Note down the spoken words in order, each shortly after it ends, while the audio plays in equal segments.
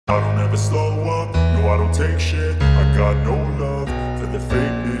I don't ever slow up, no I don't take shit. I got no love for the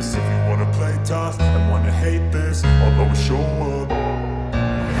fakeness. If you wanna play tough and wanna hate this, I'll always show up.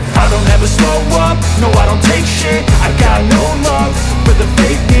 I don't ever slow up, no I don't take shit. I got no love for the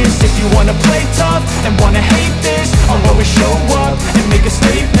fakeness. If you wanna play tough and wanna hate this, I'll always show up and make a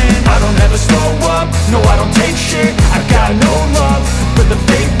statement. I don't ever slow up, no I don't take shit. I got no love for the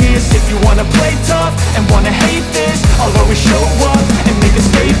fakeness. If you wanna play tough and wanna hate this, I'll always show up and make a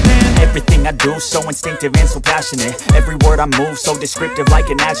statement. Everything I do so instinctive and so passionate. Every word I move so descriptive like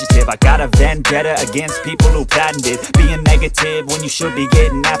an adjective. I got a vendetta against people who patented being negative when you should be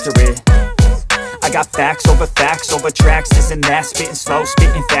getting after it. I got facts over tracks, this and that. Spitting slow,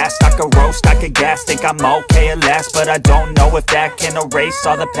 spitting fast. I could roast, I could gas. Think I'm okay at last, but I don't know if that can erase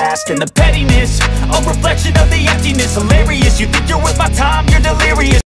all the past. And the pettiness, a reflection of the emptiness. Hilarious, you think you're worth my time, you're delirious.